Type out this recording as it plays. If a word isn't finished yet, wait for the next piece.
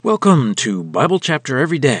Welcome to Bible Chapter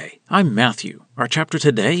Every Day. I'm Matthew. Our chapter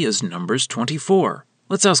today is Numbers 24.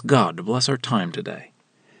 Let's ask God to bless our time today.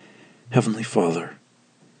 Heavenly Father,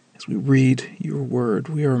 as we read your word,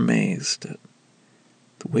 we are amazed at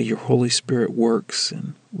the way your Holy Spirit works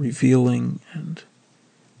in revealing and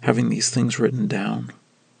having these things written down.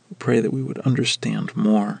 We pray that we would understand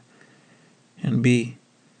more and be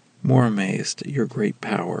more amazed at your great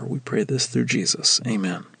power. We pray this through Jesus.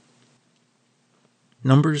 Amen.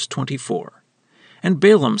 Numbers 24. And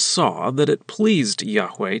Balaam saw that it pleased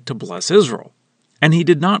Yahweh to bless Israel, and he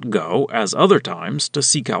did not go, as other times, to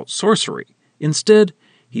seek out sorcery. Instead,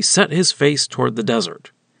 he set his face toward the desert.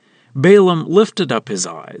 Balaam lifted up his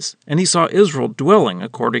eyes, and he saw Israel dwelling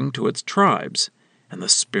according to its tribes, and the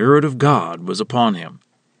Spirit of God was upon him.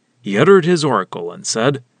 He uttered his oracle and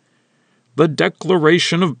said, "The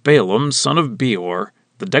declaration of Balaam son of Beor,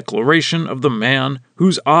 the declaration of the man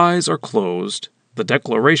whose eyes are closed, the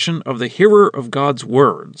declaration of the hearer of God's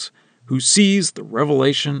words, who sees the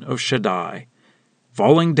revelation of Shaddai,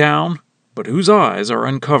 falling down, but whose eyes are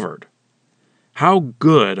uncovered. How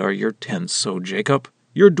good are your tents, O Jacob,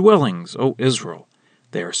 your dwellings, O Israel!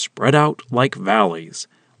 They are spread out like valleys,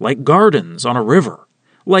 like gardens on a river,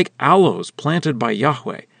 like aloes planted by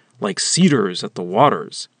Yahweh, like cedars at the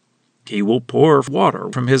waters. He will pour water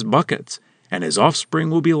from his buckets, and his offspring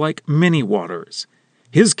will be like many waters.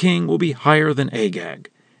 His king will be higher than Agag,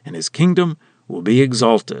 and his kingdom will be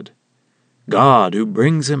exalted. God, who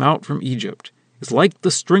brings him out from Egypt, is like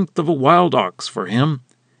the strength of a wild ox for him.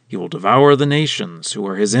 He will devour the nations who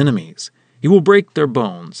are his enemies. He will break their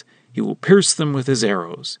bones. He will pierce them with his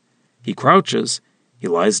arrows. He crouches, he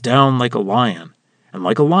lies down like a lion, and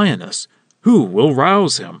like a lioness, who will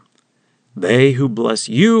rouse him? They who bless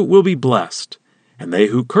you will be blessed, and they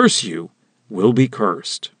who curse you will be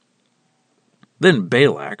cursed." Then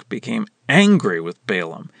Balak became angry with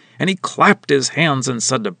Balaam, and he clapped his hands and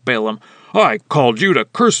said to Balaam, "I called you to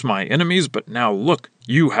curse my enemies, but now look,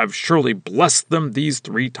 you have surely blessed them these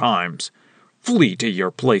 3 times. Flee to your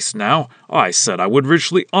place now. I said I would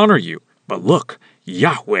richly honor you, but look,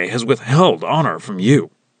 Yahweh has withheld honor from you."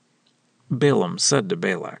 Balaam said to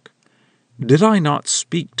Balak, "Did I not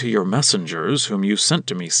speak to your messengers whom you sent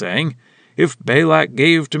to me, saying, 'If Balak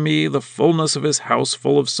gave to me the fullness of his house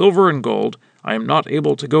full of silver and gold, I am not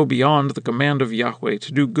able to go beyond the command of Yahweh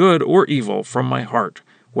to do good or evil from my heart.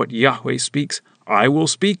 What Yahweh speaks, I will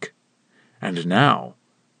speak'? And now,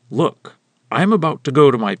 look, I am about to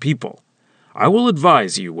go to my people. I will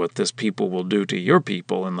advise you what this people will do to your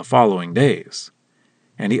people in the following days."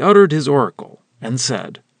 And he uttered his oracle, and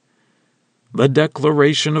said, "The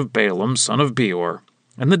declaration of Balaam son of Beor,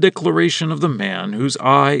 and the declaration of the man whose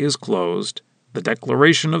eye is closed, the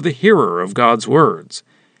declaration of the hearer of God's words,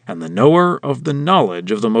 and the knower of the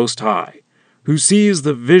knowledge of the Most High, who sees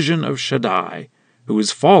the vision of Shaddai, who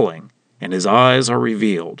is falling, and his eyes are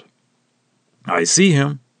revealed. I see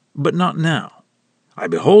him, but not now. I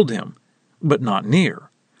behold him, but not near.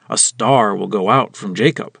 A star will go out from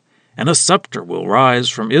Jacob, and a scepter will rise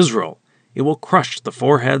from Israel. It will crush the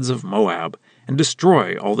foreheads of Moab, and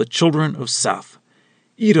destroy all the children of Seth.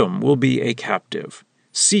 Edom will be a captive.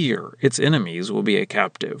 Seir, its enemies, will be a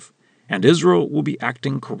captive, and Israel will be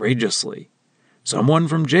acting courageously. Someone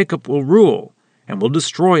from Jacob will rule, and will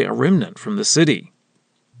destroy a remnant from the city."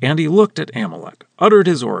 And he looked at Amalek, uttered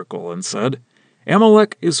his oracle, and said,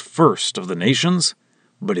 "Amalek is first of the nations,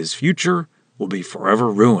 but his future will be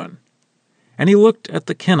forever ruin." And he looked at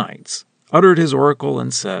the Kenites, uttered his oracle,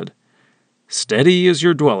 and said, "Steady is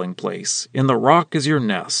your dwelling place, in the rock is your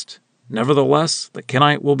nest. Nevertheless, the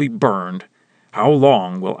Kenite will be burned. How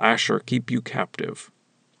long will Asher keep you captive?"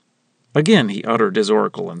 Again he uttered his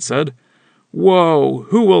oracle and said, "Woe!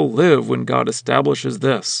 Who will live when God establishes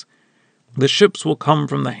this? The ships will come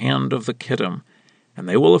from the hand of the Kittim, and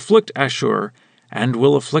they will afflict Ashur, and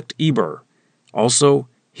will afflict Eber. Also,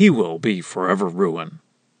 he will be forever ruin."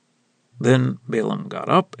 Then Balaam got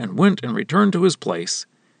up and went and returned to his place,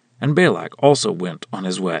 and Balak also went on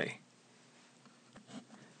his way.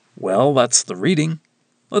 Well, that's the reading.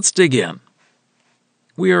 Let's dig in.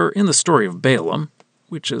 We are in the story of Balaam,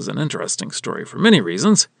 which is an interesting story for many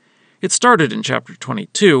reasons. It started in chapter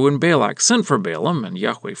 22 when Balak sent for Balaam, and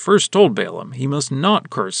Yahweh first told Balaam he must not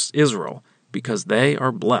curse Israel, because they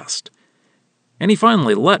are blessed. And he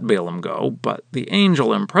finally let Balaam go, but the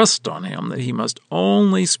angel impressed on him that he must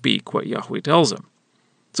only speak what Yahweh tells him.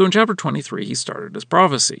 So in chapter 23 he started his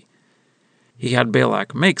prophecy. He had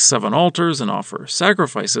Balak make 7 altars and offer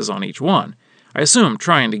sacrifices on each one, I assume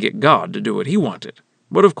trying to get God to do what he wanted.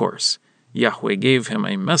 But of course, Yahweh gave him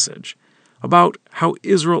a message about how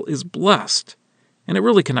Israel is blessed, and it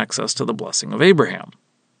really connects us to the blessing of Abraham.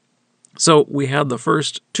 So we had the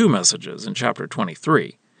first two messages in chapter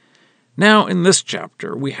 23. Now in this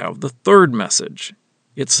chapter we have the third message.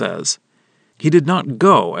 It says, "He did not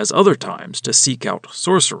go as other times to seek out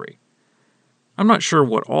sorcery." I'm not sure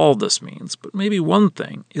what all this means, but maybe one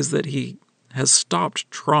thing is that he has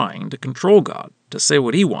stopped trying to control God, to say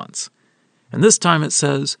what he wants. And this time it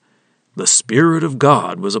says, "The Spirit of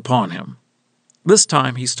God was upon him." This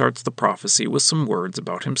time he starts the prophecy with some words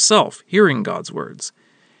about himself, hearing God's words.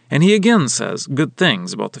 And he again says good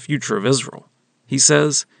things about the future of Israel. He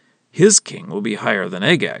says, his king will be higher than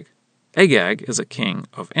Agag. Agag is a king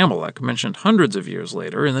of Amalek mentioned hundreds of years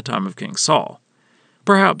later in the time of King Saul.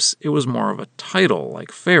 Perhaps it was more of a title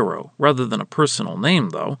like Pharaoh rather than a personal name,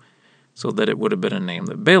 though, so that it would have been a name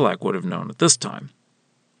that Balak would have known at this time.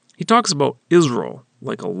 He talks about Israel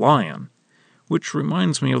like a lion, which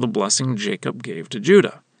reminds me of the blessing Jacob gave to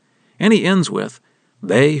Judah. And he ends with,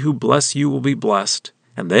 "They who bless you will be blessed,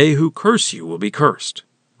 and they who curse you will be cursed,"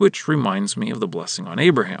 which reminds me of the blessing on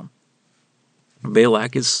Abraham.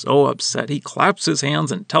 Balak is so upset he claps his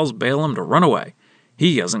hands and tells Balaam to run away.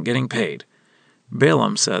 He isn't getting paid.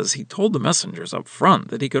 Balaam says he told the messengers up front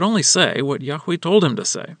that he could only say what Yahweh told him to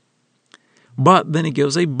say. But then he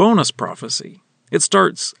gives a bonus prophecy. It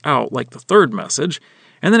starts out like the third message,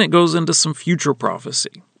 and then it goes into some future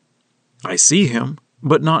prophecy. "I see him,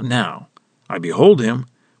 but not now. I behold him,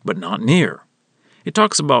 but not near." It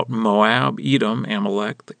talks about Moab, Edom,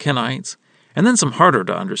 Amalek, the Kenites, and then some harder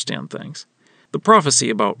to understand things. The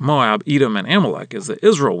prophecy about Moab, Edom, and Amalek is that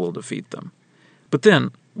Israel will defeat them. But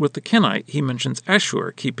then, with the Kenite, he mentions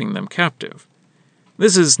Ashur keeping them captive.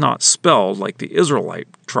 This is not spelled like the Israelite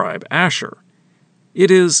tribe Asher.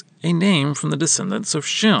 It is a name from the descendants of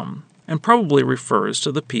Shem, and probably refers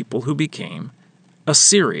to the people who became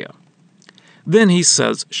Assyria. Then he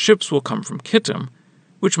says ships will come from Kittim,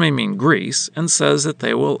 which may mean Greece, and says that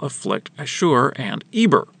they will afflict Ashur and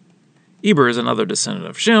Eber. Eber is another descendant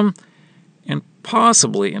of Shem, and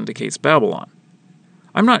possibly indicates Babylon.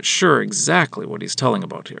 I'm not sure exactly what he's telling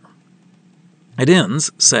about here. It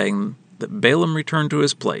ends saying that Balaam returned to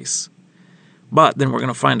his place. But then we're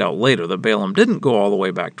going to find out later that Balaam didn't go all the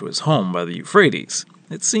way back to his home by the Euphrates.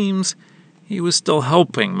 It seems he was still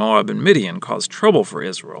helping Moab and Midian cause trouble for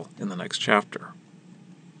Israel in the next chapter.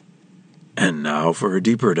 And now for a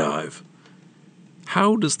deeper dive.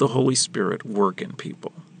 How does the Holy Spirit work in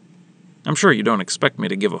people? I'm sure you don't expect me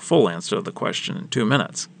to give a full answer to the question in 2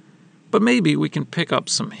 minutes, but maybe we can pick up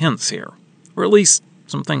some hints here, or at least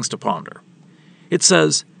some things to ponder. It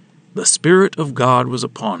says, "The Spirit of God was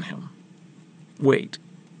upon him." Wait,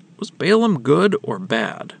 was Balaam good or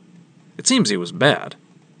bad? It seems he was bad,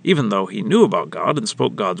 even though he knew about God and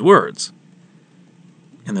spoke God's words.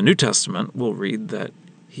 In the New Testament, we'll read that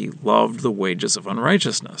he loved the wages of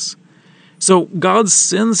unrighteousness. So God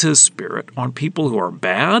sends his Spirit on people who are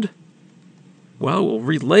bad? Well, we'll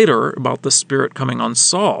read later about the Spirit coming on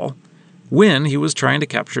Saul when he was trying to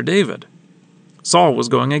capture David. Saul was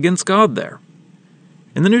going against God there.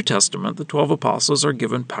 In the New Testament, the 12 apostles are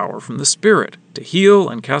given power from the Spirit to heal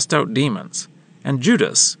and cast out demons, and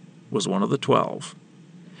Judas was one of the 12.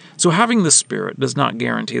 So having the Spirit does not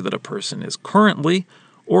guarantee that a person is currently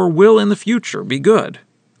or will in the future be good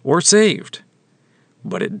or saved.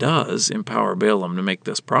 But it does empower Balaam to make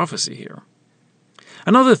this prophecy here.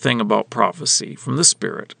 Another thing about prophecy from the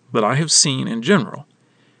Spirit that I have seen in general,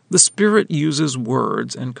 the Spirit uses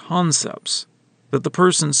words and concepts that the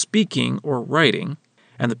person speaking or writing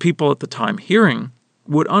and the people at the time hearing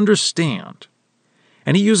would understand.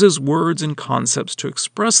 And he uses words and concepts to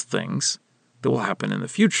express things that will happen in the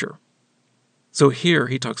future. So here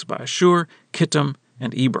he talks about Ashur, Kittim,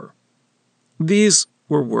 and Eber. These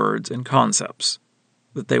were words and concepts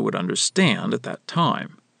that they would understand at that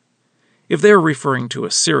time. If they are referring to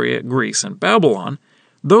Assyria, Greece, and Babylon,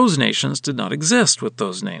 those nations did not exist with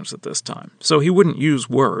those names at this time, so he wouldn't use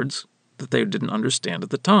words that they didn't understand at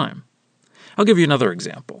the time. I'll give you another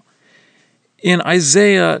example. In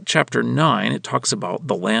Isaiah chapter 9, it talks about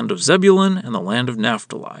the land of Zebulun and the land of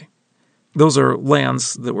Naphtali. Those are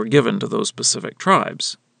lands that were given to those specific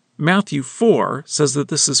tribes. Matthew 4 says that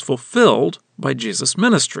this is fulfilled by Jesus'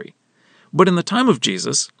 ministry. But in the time of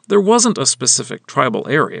Jesus, there wasn't a specific tribal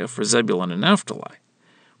area for Zebulun and Naphtali.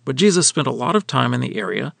 But Jesus spent a lot of time in the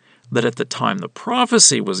area that at the time the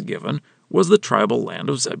prophecy was given was the tribal land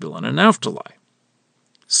of Zebulun and Naphtali.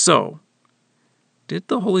 So, did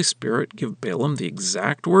the Holy Spirit give Balaam the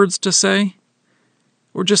exact words to say?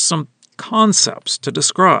 Or just some concepts to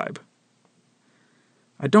describe?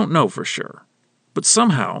 I don't know for sure. But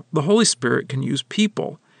somehow, the Holy Spirit can use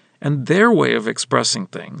people and their way of expressing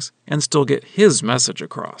things and still get his message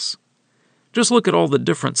across. Just look at all the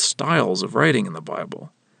different styles of writing in the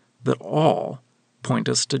Bible that all point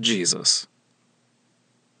us to Jesus.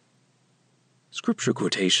 Scripture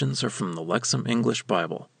quotations are from the Lexham English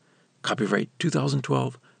Bible. Copyright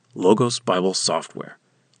 2012, Logos Bible Software.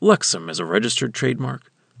 Lexham is a registered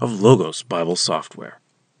trademark of Logos Bible Software.